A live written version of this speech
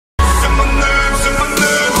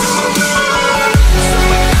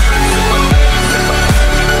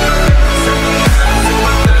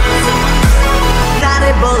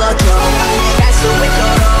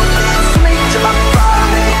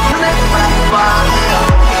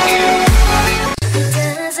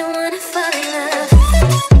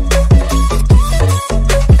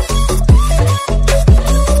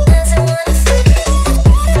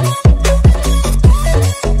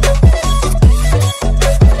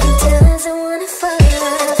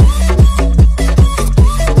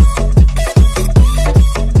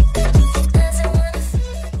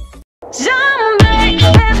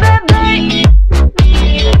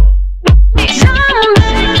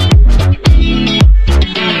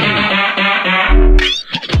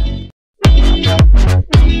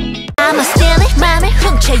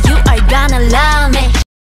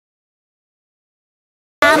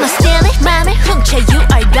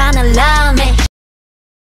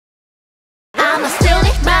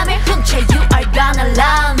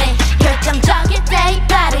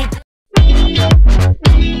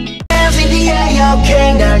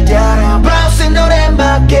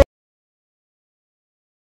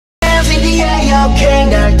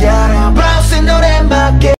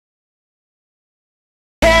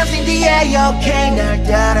okay okay 날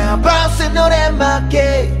따라 bounce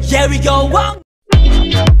노래맞게 Yeah we go on.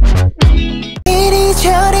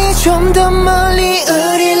 이리저리 좀 더 멀리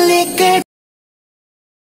우릴 이끌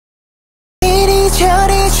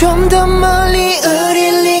이리저리 좀 더 멀리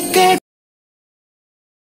우릴 이끌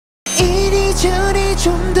이리저리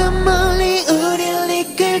좀 더 멀리 우릴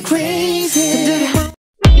이끌 crazy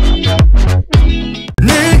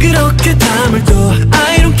늘 그렇게 담을 둬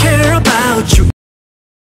I don't care about you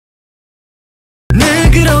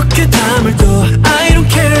늘 그렇게 담을 둬 I don't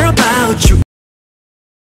care about you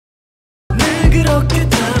늘 그렇게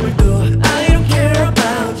담을 둬 I don't care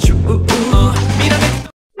about you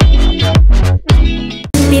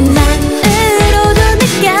빛만으로도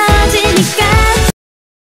느껴지니까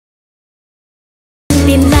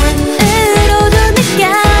빛만으로도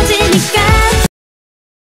느껴지니까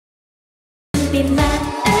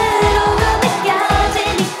빛만으로도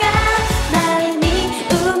느껴지니까 마음이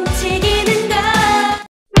움직이는 걸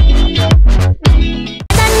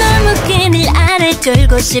난 너무 그늘 아래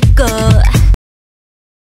졸고 싶고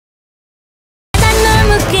난 너무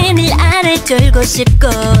그늘 아래 졸고 싶고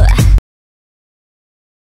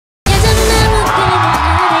여전 너무 그늘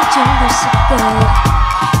아래 졸고 싶고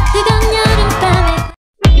뜨거운 여름밤에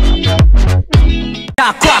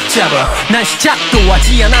꽉 잡아 난 시작도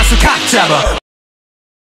하지 않아서 각 잡아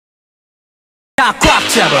꽉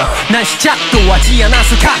잡아 난 시작도 하지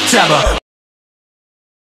않아서 각 잡아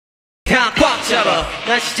꽉 잡아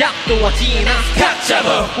난 시작도 하지 않아서 각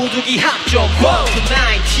잡아 모두기 합종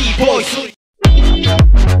Tonight T-boy 소리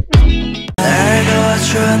날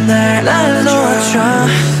도와줘 날 도와줘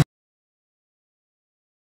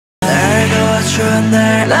날 도와줘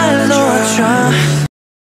날 도와줘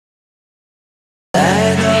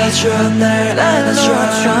날 도와줘 날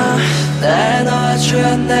도와줘 날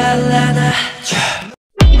도와줘 날 안아줘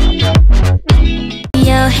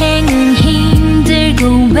여행은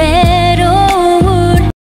힘들고 외로운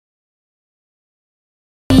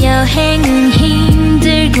여행은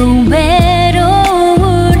힘들고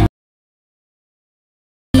외로운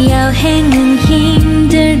여행은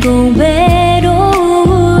힘들고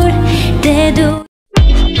외로울 때도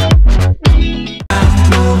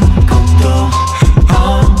아무것도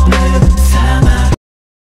없는 사막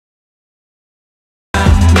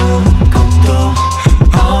아무것도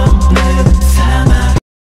없는 사막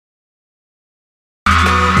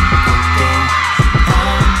아무것도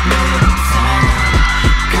없는 사막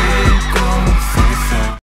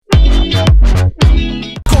그곳에서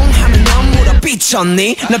공하면 넌 물어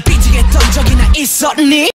삐쳤니? 널 삐지게 했던 적이나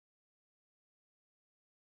있었니?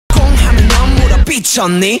 공하면 넌 물어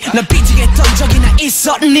삐쳤니? 널 삐지게 했던 적이나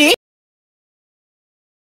있었니?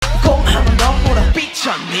 공하면 넌 물어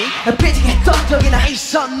삐쳤니? 널 삐지게 했던 적이나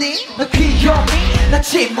있었니? 너 귀여움이 나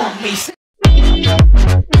침몸이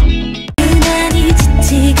유난히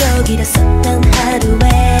지치고 길었었던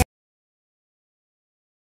하루에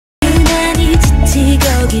유난히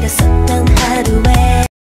지치고 길었었던 하루에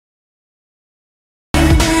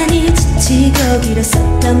유난히 지치고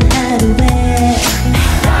길었었던 하루에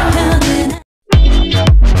너는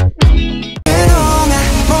그동안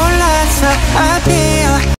몰랐어 어디요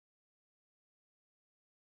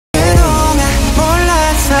그동안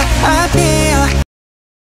몰랐어 어디요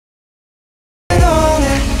그동안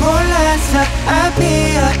몰랐어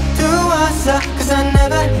어디요 두었어 Cause I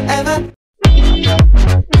never ever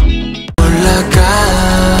올라가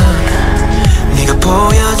네가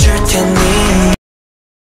보여줄 테니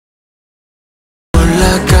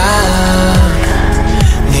올라가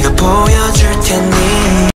네가 보여줄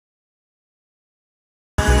테니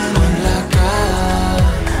올라가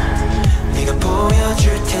네가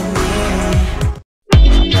보여줄 테니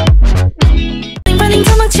running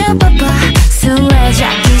도망쳐 봐봐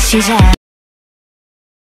수레잡기 시작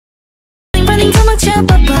running 도망쳐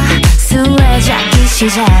봐봐 수레잡기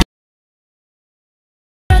시작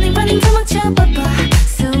running 도망쳐 봐봐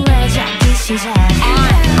수레잡기 시작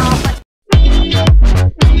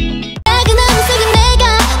작은 하늘 속에 내가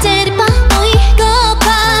제일 보이고파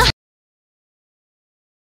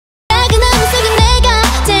작은 하늘 속에 내가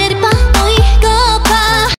제일 보이고파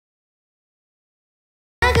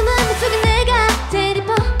작은 하늘 속에 내가 제일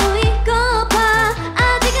보이고파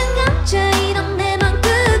아직은 감춰있던 내 맘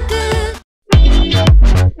끄끄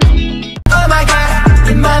Oh my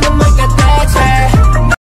god 이 맘은 뭘까 대체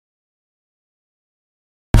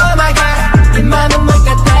Oh my god 이 맘은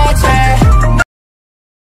뭘까 대체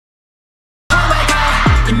Oh my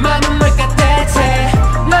god 이 맘은 뭘까 대체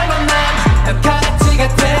널 만남 가치가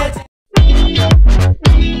대체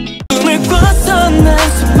꿈을 꿔서 난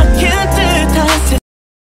숨막힐 듯한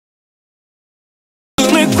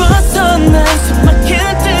꿈을 꿔서 난 숨막힐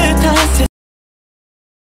듯한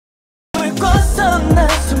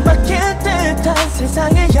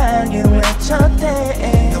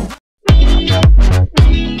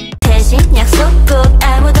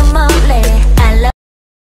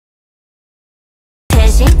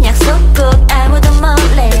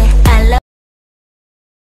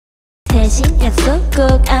대신 약속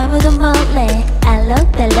꼭 아무도 몰래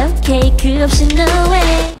알록달록 케이크 없이 no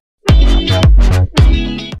way.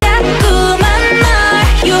 자꾸만 널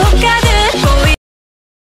유혹하듯 보이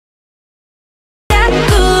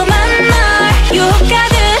자꾸만 널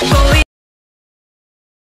유혹하듯 보이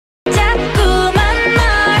자꾸만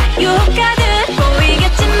널 유혹하듯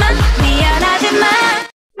보이겠지만 미안하지만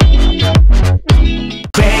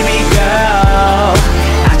Baby girl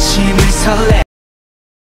아침을 설레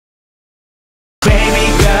Baby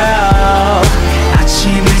girl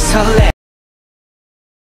아침을 설레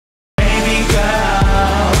Baby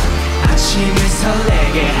girl 아침을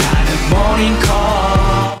설레게 하는 morning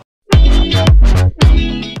call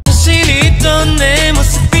자신 있던 내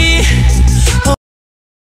모습이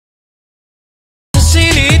자신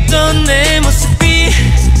있던 내 모습이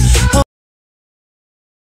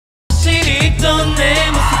자신 있던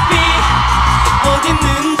내 모습이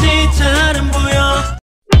어딨는지 잘 안 보여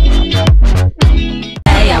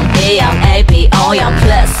A형, B형, AB, O형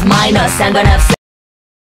플러스 마이너스 상관없어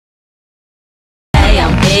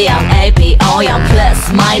A형, B형, AB, O형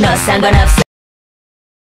플러스 마이너스 상관없어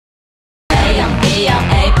A형,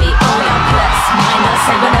 B형, AB, O형 플러스 마이너스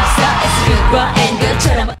상관없어 It's good raw and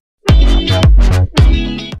good처럼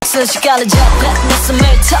순식간에 접해 내 숨을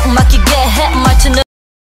턱 막히게 해 말투는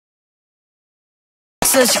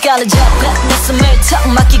순식간에 접해 내 숨을 턱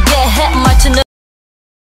막히게 해 말투는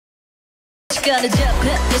시간을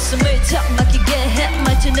접해 내 숨을 턱 막히게 해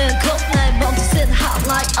말투는 cold 나의 몸짓은 hot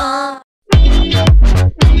like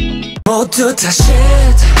모두 다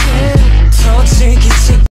shit 터지기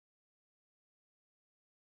직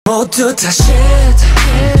모두 다 shit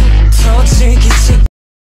터지기 직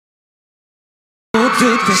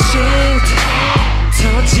모두 다 shit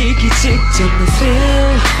터지기 직전의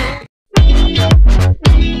feel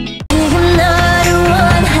지금 너를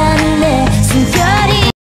원하는 내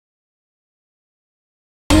숨결이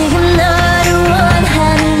지금 너를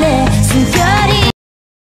원하는 내 숨결이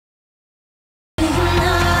지금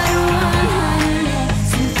너를 원하는 내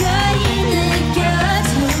숨결이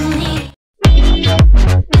느껴지니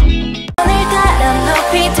오늘따라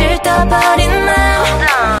높이 들떠버린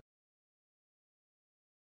마음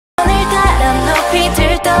오늘따라 높이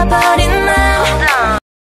들떠버린 마음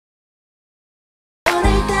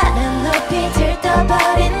오늘따라 높이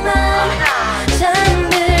들떠버린 마음 잠들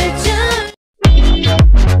중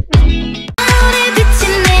오늘 비친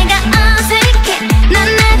내가 어색해 난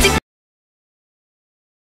아직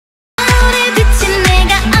오늘 비친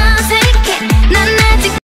내가 어색해 난 아직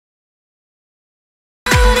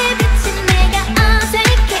오늘 비친 내가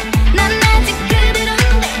어색해 난 아직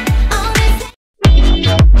그대로인데 어느새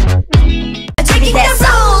Taking the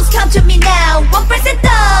rules come to me now 1% 더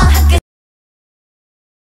함께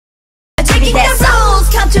Taking the rules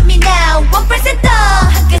come to me now 1% 더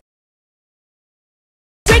함께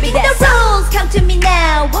Taking the rules come to me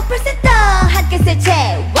now 1% 더 함께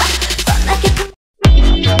세채워 뻔하게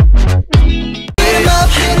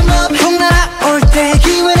Hit 'em up 폭 날아올 때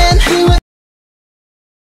기회는 Hit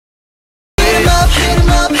 'em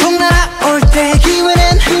up 폭 날아올 때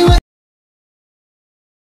기회는 Hit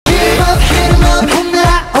 'em up 폭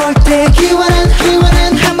날아올 때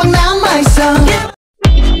기회는 한 방 남아있어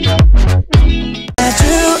아주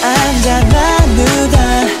앉아 나누다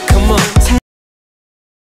Come on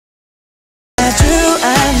아주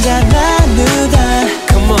앉아 나누다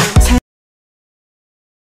Come on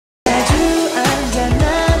아주 앉아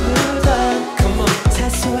나누다 Come on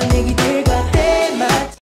사소한 얘기들과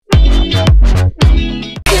해맞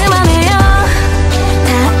그만해요 다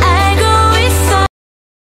알고 있어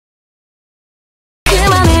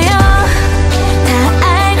그만해요 다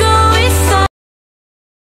알고 있어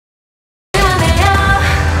그만해요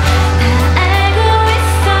다 알고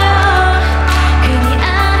있어 괜히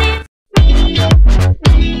아닌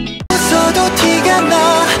웃어도 티가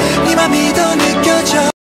나네 맘이 더 느껴져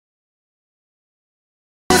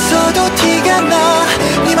웃어도 티가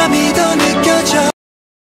나네 맘이 더 느껴져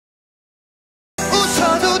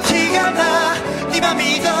웃어도 티가 나네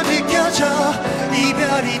맘이 더 느껴져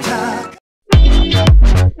이별이 다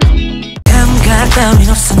감각 따윈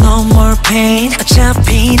없어 no more pain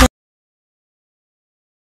어차피 너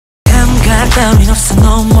감각 따윈 없어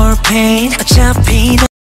no more pain 어차피 너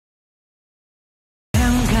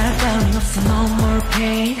감각 따윈 없어 no more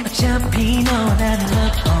pain 어차피 너 나를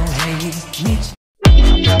love always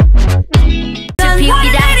난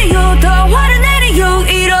화를 내려 더 화를 내려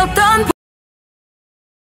이렇던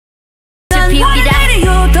난 화를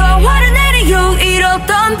내려 더 화를 내려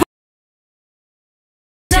이렇던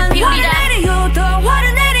난 화를 내려 더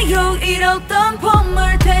화를 내려 이렇던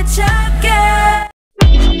봄을 되찾게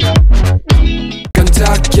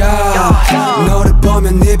깜짝이야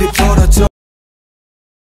보면 입이 벌어져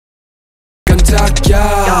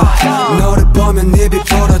깜짝이야 너를 보면 입이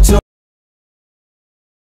벌어져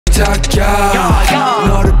깜짝이야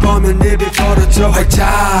너를 보면 입이 벌어져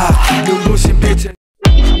활짝 눈부신 빛에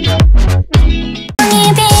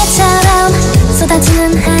비처럼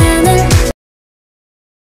쏟아지는 하늘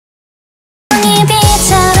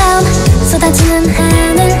비처럼 쏟아지는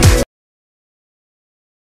하늘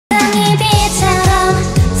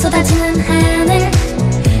비처럼 쏟아지는 하늘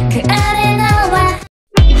그 아래 나와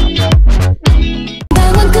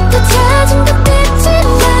방황 끝에 찾은 듯빛인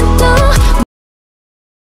난또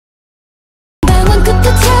방황 끝에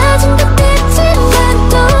찾은 듯빛인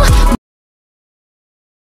난또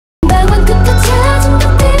방황 끝에 찾은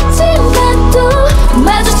듯빛인 난또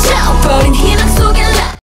마주쳐버린 희망 속에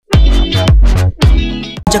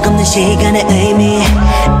적 없는 시간의 의미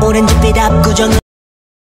오렌지빛 압구정은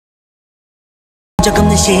적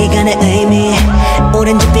없는 시간의 의미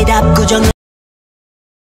오렌지빛 압구정은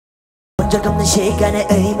적 없는 시간의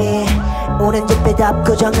의미 오렌지빛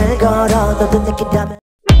압구정을 걸어 너도 느낀다면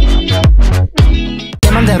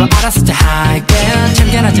내 맘대로 알아서 잘 할게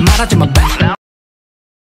참견하지 말아줘 my back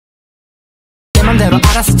내 맘대로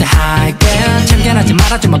알아서 잘 할게 참견하지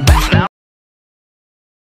말아줘 my back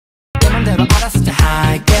내 맘대로 알아서 잘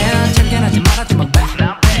할게 참견하지 말아줘 my back